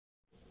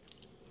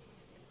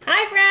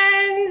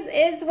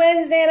It's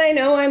Wednesday and I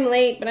know I'm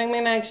late, but I'm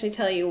going to actually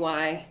tell you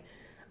why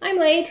I'm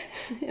late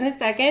in a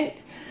second.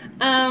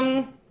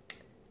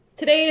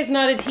 Today is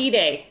not a tea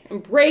day. I'm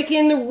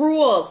breaking the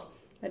rules.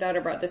 My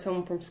daughter brought this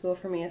home from school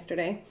for me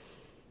yesterday.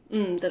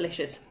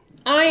 Delicious.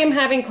 I am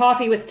having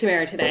coffee with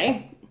Tamara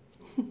today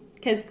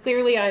because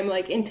clearly I'm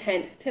like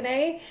intent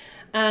today.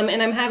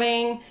 And I'm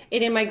having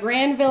it in my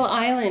Granville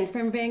Island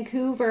from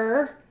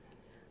Vancouver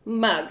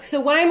mug. So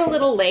why I'm a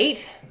little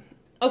late?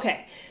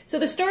 Okay, so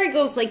the story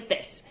goes like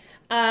this.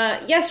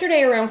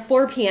 Yesterday around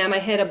 4 p.m. I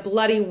hit a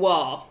bloody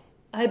wall.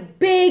 A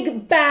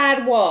big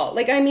bad wall.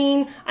 Like, I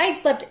mean, I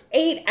slept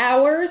 8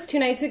 hours 2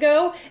 nights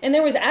ago and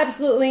there was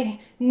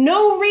absolutely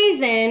no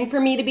reason for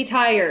me to be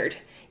tired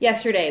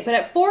yesterday. But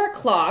at 4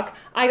 o'clock,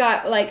 I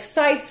got like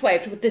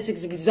sideswiped with this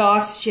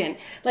exhaustion.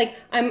 Like,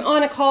 I'm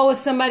on a call with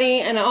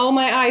somebody and all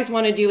my eyes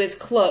want to do is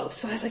close.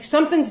 So I was like,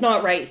 something's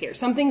not right here.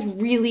 Something's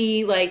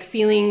really like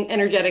feeling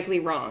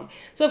energetically wrong.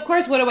 So of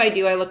course, what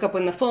do? I look up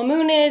when the full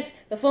moon is.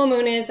 The full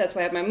moon is, that's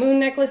why I have my moon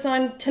necklace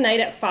on tonight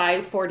at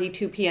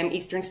 5:42 p.m.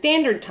 Eastern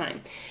Standard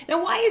Time.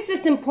 Now, why is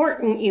this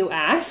important, you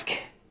ask?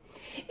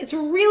 It's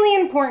really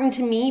important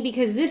to me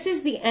because this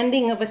is the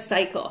ending of a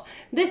cycle.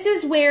 This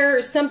is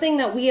where something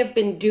that we have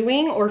been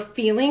doing or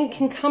feeling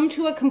can come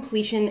to a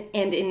completion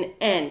and an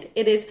end.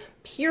 It is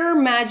pure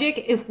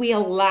magic if we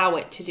allow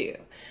it to do.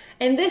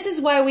 And this is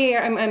why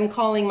I'm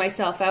calling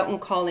myself out and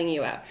calling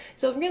you out.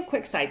 So real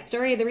quick side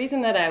story. The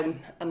reason that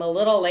I'm a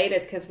little late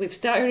is because we've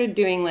started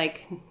doing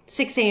like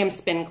 6 a.m.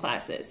 spin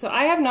classes. So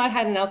I have not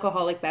had an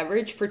alcoholic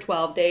beverage for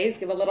 12 days.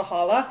 Give a little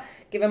holla.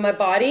 Giving my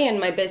body and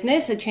my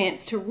business a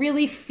chance to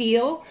really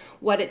feel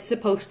what it's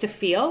supposed to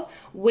feel,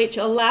 which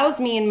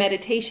allows me in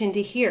meditation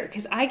to hear,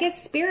 because I get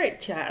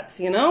spirit chats,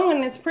 you know,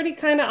 and it's pretty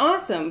kind of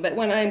awesome. But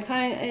when I'm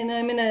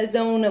in a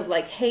zone of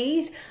like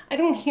haze, I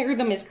don't hear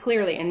them as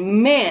clearly.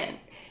 And man,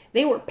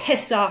 they were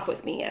pissed off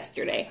with me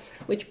yesterday,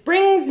 which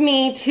brings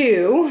me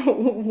to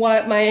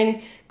what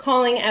my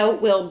calling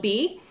out will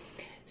be.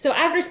 So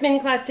after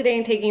spin class today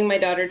and taking my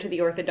daughter to the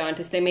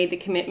orthodontist, I made the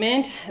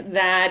commitment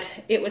that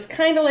it was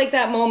kind of like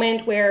that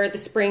moment where the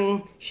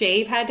spring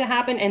shave had to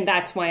happen, and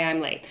that's why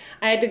I'm late.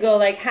 I had to go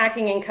like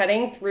hacking and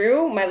cutting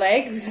through my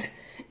legs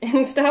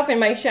and stuff in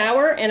my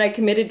shower, and I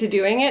committed to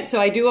doing it, so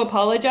I do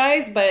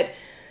apologize, but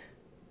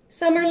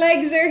summer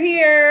legs are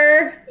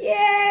here.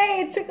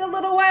 Yay! It took a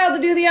little while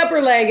to do the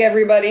upper leg,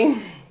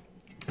 everybody.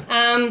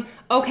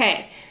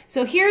 Okay.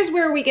 So here's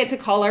where we get to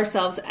call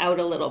ourselves out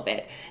a little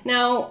bit.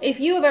 Now, if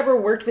you have ever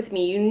worked with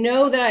me, you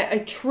know that I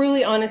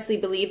truly, honestly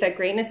believe that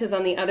greatness is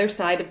on the other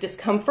side of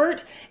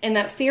discomfort, and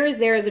that fear is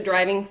there as a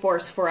driving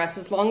force for us,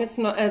 as long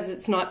as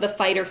it's not the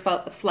fight or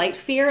flight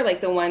fear, like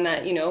the one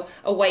that, you know,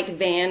 a white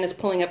van is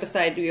pulling up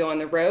beside you on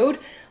the road.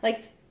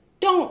 Like,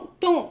 don't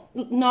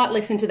not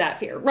listen to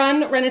that fear.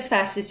 Run as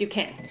fast as you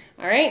can.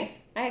 All right.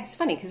 It's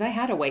funny because I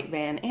had a white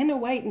van and a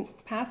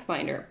white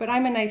Pathfinder, but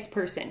I'm a nice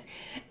person.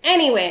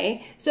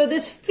 Anyway, so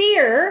this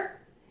fear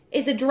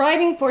is a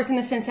driving force in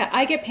the sense that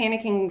I get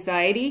panic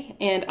anxiety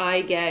and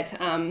I get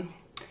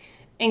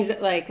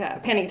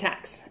panic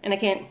attacks, and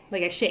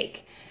I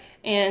shake.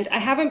 And I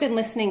haven't been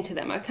listening to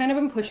them. I've kind of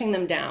been pushing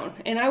them down.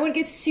 And I would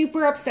get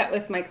super upset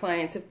with my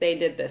clients if they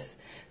did this.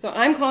 So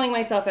I'm calling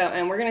myself out,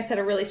 and we're going to set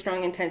a really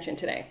strong intention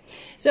today.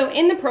 So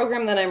in the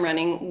program that I'm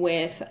running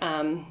with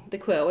the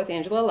Quill with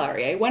Angela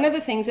Laurier, one of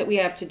the things that we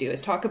have to do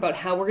is talk about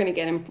how we're going to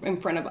get in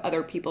front of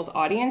other people's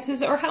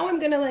audiences, or how I'm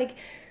going to like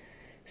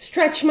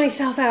stretch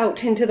myself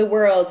out into the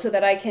world so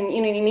that I can,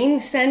 you know what I mean,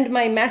 send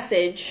my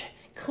message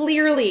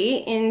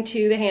clearly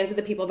into the hands of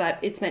the people that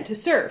it's meant to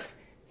serve.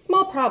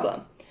 Small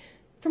problem.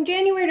 From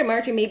January to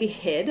March, I maybe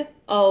hid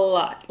a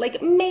lot.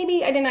 Like,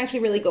 maybe I didn't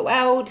actually really go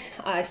out.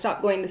 I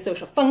stopped going to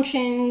social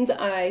functions.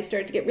 I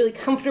started to get really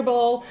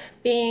comfortable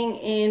being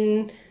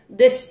in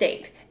this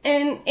state.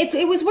 And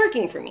it was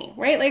working for me,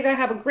 right? Like, I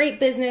have a great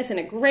business and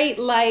a great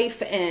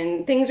life,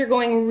 and things are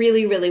going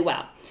really, really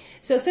well.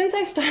 So since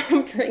I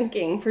stopped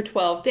drinking for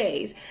 12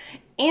 days,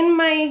 in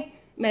my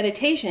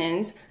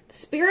meditations, the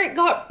spirit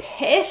got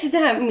pissed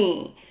at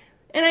me.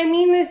 And I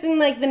mean this in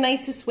like the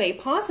nicest way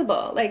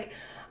possible. Like,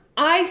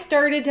 I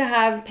started to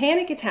have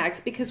panic attacks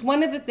because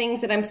one of the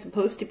things that I'm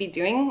supposed to be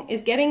doing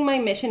is getting my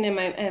mission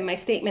and my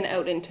statement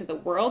out into the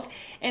world.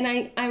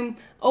 And I'm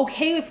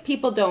okay if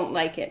people don't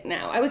like it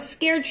now. I was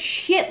scared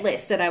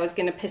shitless that I was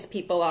going to piss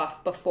people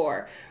off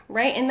before,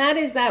 right? And that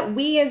is that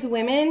we as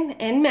women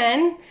and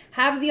men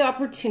have the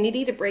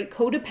opportunity to break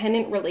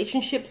codependent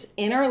relationships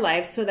in our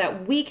lives so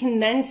that we can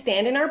then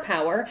stand in our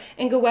power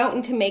and go out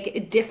and to make a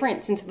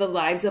difference into the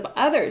lives of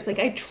others. Like,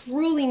 I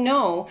truly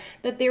know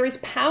that there is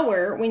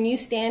power when you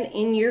stand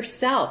in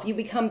yourself. You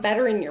become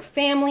better in your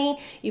family,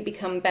 you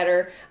become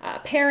better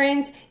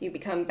parents, you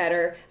become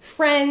better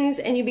friends,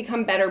 and you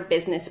become better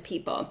business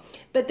people.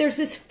 But there's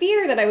this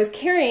fear that I was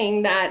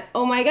carrying that,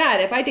 oh my God,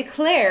 if I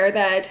declare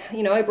that,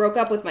 you know, I broke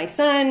up with my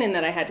son and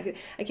that I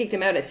kicked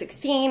him out at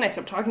 16, I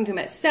stopped talking to him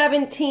at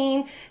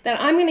 17,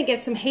 that I'm going to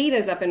get some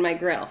haters up in my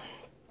grill.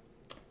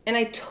 And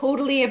I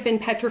totally have been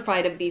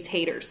petrified of these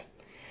haters.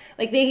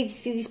 Like,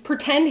 these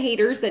pretend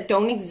haters that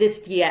don't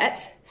exist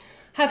yet.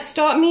 have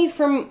stopped me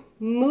from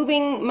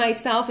moving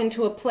myself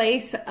into a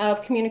place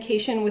of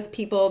communication with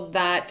people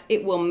that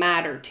it will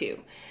matter to.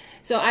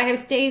 So I have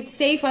stayed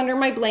safe under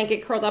my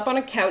blanket, curled up on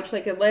a couch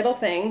like a little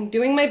thing,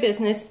 doing my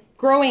business,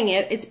 growing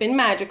it. It's been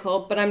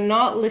magical, but I'm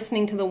not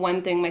listening to the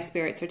one thing my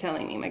spirits are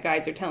telling me, my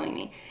guides are telling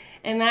me.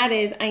 And that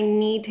is, I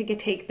need to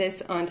take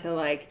this onto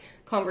like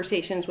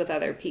conversations with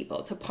other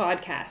people, to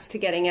podcasts, to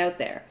getting out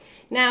there.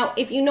 Now,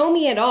 if you know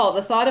me at all,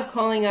 the thought of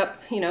calling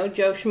up,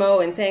 Joe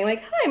Schmo and saying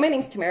like, hi, my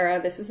name's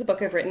Tamara, this is a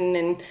book I've written,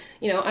 and,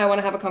 I want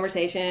to have a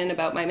conversation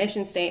about my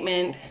mission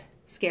statement,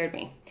 scared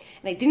me.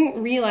 And I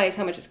didn't realize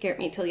how much it scared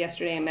me till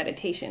yesterday in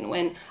meditation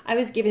when I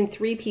was given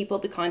 3 people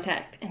to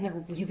contact, and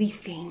they're really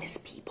famous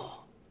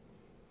people,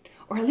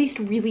 or at least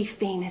really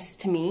famous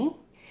to me.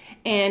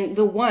 And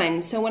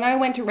so when I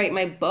went to write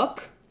my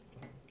book,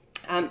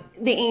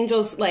 the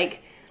angels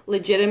like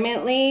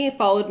legitimately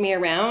followed me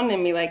around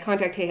and be like,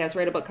 contact Hay House,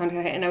 write a book,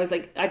 contact Hay. And I was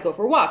like, I'd go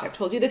for a walk. I've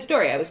told you this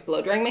story. I was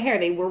blow drying my hair.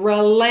 They were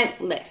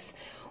relentless.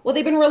 Well,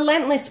 they've been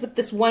relentless with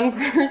this one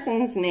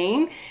person's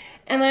name.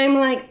 And I'm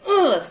like,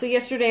 ugh. So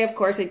yesterday, of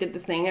course, I did the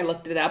thing. I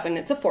looked it up and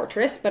it's a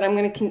fortress, but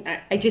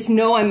I just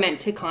know I'm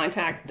meant to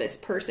contact this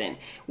person.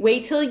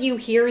 Wait till you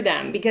hear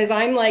them, because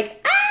I'm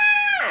like,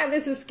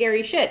 this is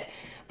scary shit.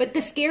 But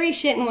the scary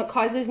shit and what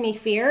causes me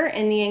fear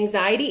and the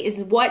anxiety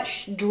is what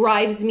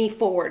drives me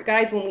forward.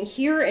 Guys, when we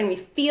hear and we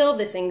feel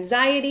this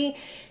anxiety,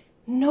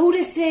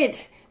 notice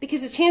it.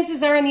 Because the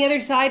chances are on the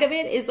other side of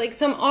it is like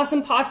some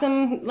awesome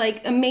possum,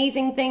 like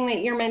amazing thing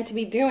that you're meant to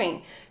be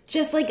doing.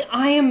 Just like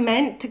I am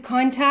meant to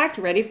contact,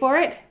 ready for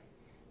it?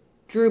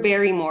 Drew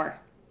Barrymore.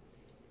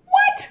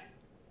 What?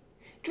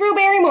 Drew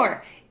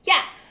Barrymore.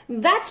 Yeah.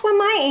 That's what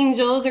my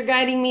angels are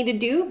guiding me to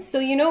do. So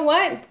you know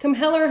what? Come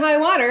hell or high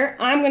water,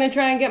 I'm going to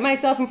try and get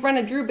myself in front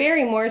of Drew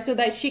Barrymore so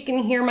that she can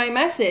hear my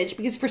message,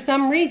 because for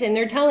some reason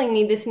they're telling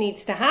me this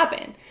needs to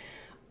happen.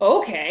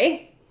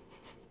 Okay.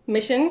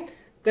 Mission.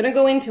 Gonna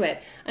go into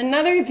it.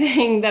 Another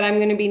thing that I'm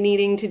going to be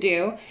needing to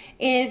do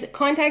is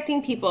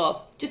contacting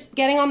people, just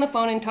getting on the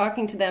phone and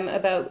talking to them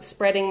about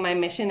spreading my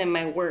mission and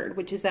my word,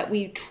 which is that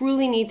we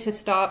truly need to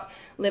stop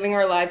living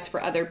our lives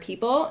for other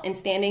people and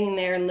standing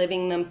there and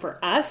living them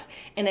for us.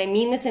 And I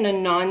mean this in a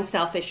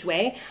non-selfish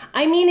way.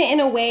 I mean it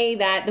in a way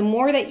that the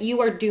more that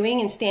you are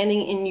doing and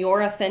standing in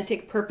your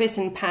authentic purpose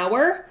and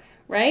power,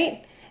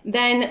 right?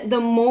 Then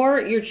the more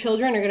your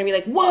children are going to be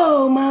like,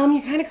 whoa, Mom,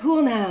 you're kind of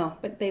cool now.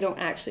 But they don't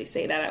actually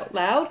say that out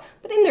loud.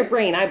 But in their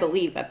brain, I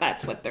believe that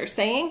that's what they're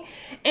saying.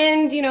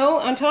 And,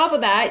 on top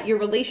of that, your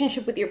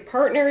relationship with your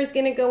partner is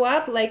going to go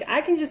up. Like,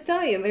 I can just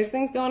tell you, there's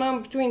things going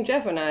on between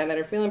Jeff and I that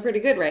are feeling pretty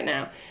good right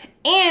now.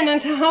 And on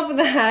top of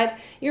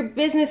that, your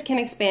business can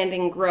expand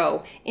and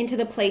grow into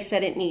the place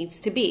that it needs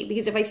to be.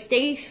 Because if I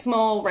stay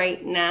small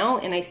right now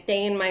and I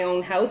stay in my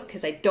own house,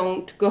 because I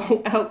don't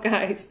go out,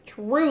 guys,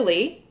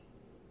 truly,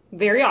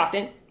 very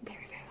often,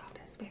 very, very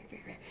often, it's very,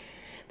 very rare,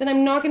 then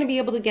I'm not going to be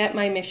able to get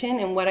my mission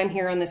and what I'm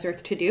here on this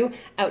earth to do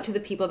out to the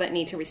people that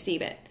need to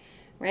receive it,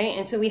 right?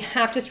 And so we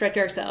have to stretch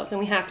ourselves and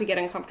we have to get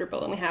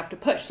uncomfortable and we have to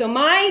push. So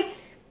my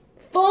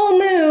full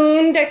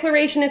moon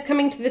declaration is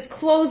coming to this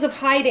close of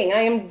hiding.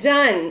 I am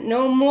done.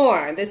 No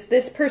more.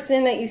 This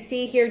person that you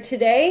see here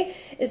today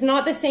is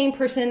not the same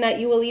person that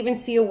you will even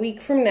see a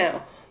week from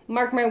now.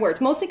 Mark my words.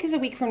 Mostly because a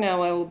week from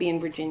now I will be in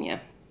Virginia,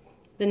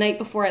 the night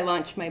before I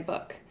launch my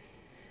book.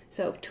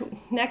 So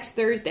next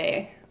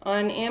Thursday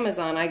on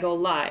Amazon, I go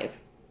live.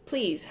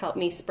 Please help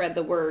me spread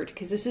the word,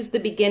 because this is the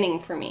beginning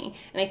for me.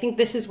 And I think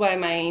this is why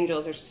my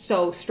angels are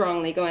so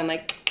strongly going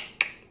like,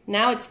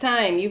 now it's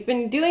time. You've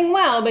been doing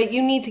well, but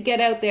you need to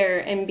get out there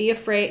and be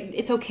afraid.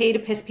 It's okay to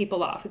piss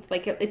people off. It's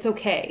like, it's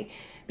okay,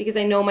 because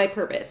I know my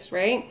purpose,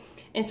 right?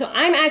 And so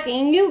I'm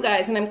asking you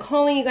guys, and I'm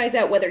calling you guys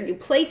out, whether you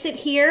place it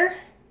here,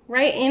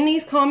 right, in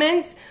these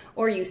comments,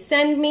 or you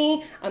send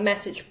me a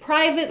message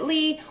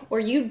privately, or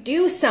you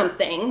do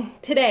something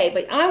today.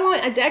 But I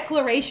want a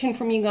declaration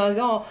from you guys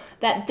all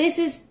that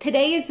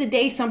today is the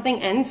day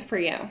something ends for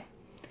you.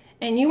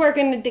 And you are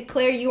going to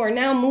declare you are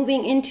now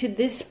moving into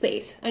this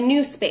space, a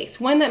new space,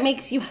 one that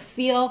makes you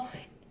feel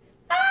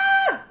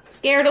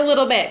scared a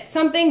little bit.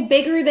 Something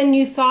bigger than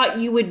you thought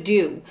you would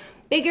do.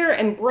 Bigger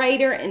and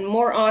brighter and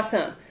more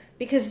awesome.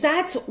 Because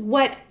that's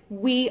what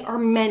we are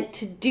meant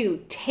to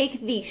do.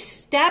 Take these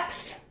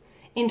steps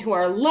into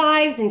our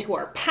lives, into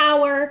our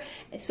power,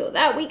 so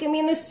that we can be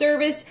in the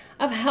service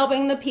of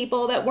helping the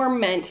people that we're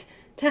meant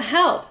to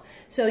help.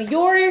 So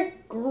your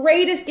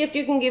greatest gift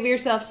you can give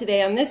yourself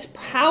today on this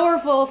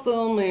powerful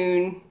full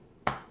moon,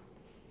 I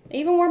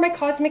even wore my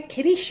Cosmic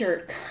Kitty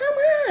shirt. Come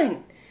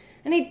on.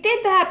 And I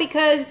did that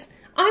because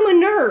I'm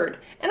a nerd,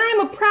 and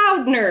I'm a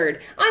proud nerd.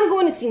 I'm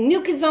going to see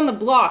New Kids on the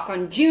Block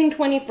on June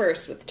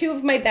 21st with 2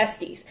 of my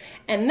besties.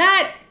 And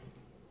that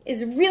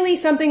is really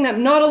something that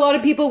not a lot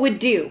of people would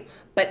do,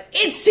 but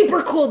it's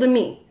super cool to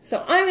me.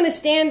 So I'm going to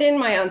stand in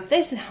my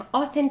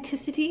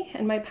authenticity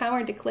and my power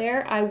and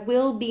declare I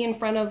will be in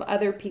front of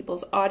other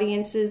people's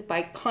audiences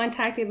by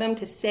contacting them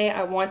to say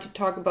I want to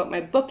talk about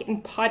my book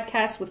and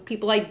podcast with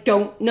people I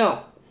don't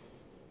know.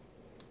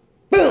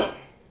 Boom!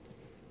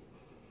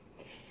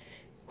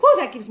 Whew,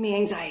 that gives me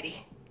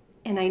anxiety.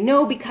 And I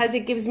know because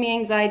it gives me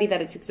anxiety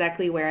that it's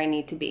exactly where I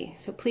need to be.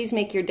 So please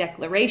make your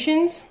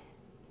declarations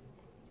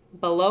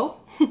below.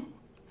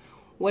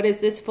 What is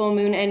this full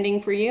moon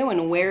ending for you,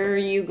 and where are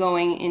you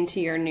going into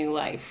your new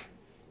life?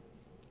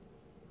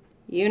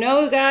 You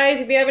know, guys,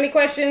 if you have any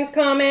questions,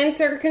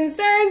 comments, or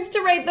concerns,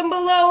 to write them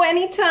below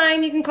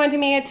anytime. You can contact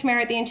me at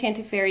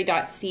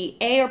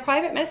tamara@theenchantedfairy.ca or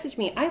private message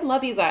me. I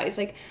love you guys.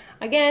 Like,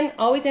 again,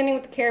 always ending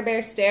with the Care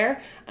Bear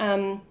stare.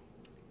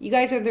 You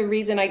guys are the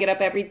reason I get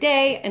up every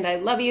day, and I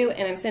love you,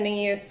 and I'm sending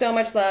you so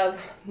much love.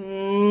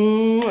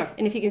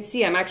 And if you can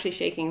see, I'm actually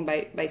shaking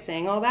by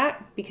saying all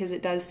that, because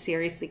it does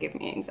seriously give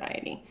me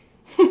anxiety.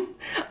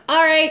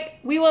 All right,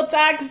 we will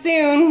talk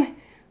soon.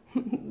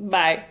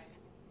 Bye.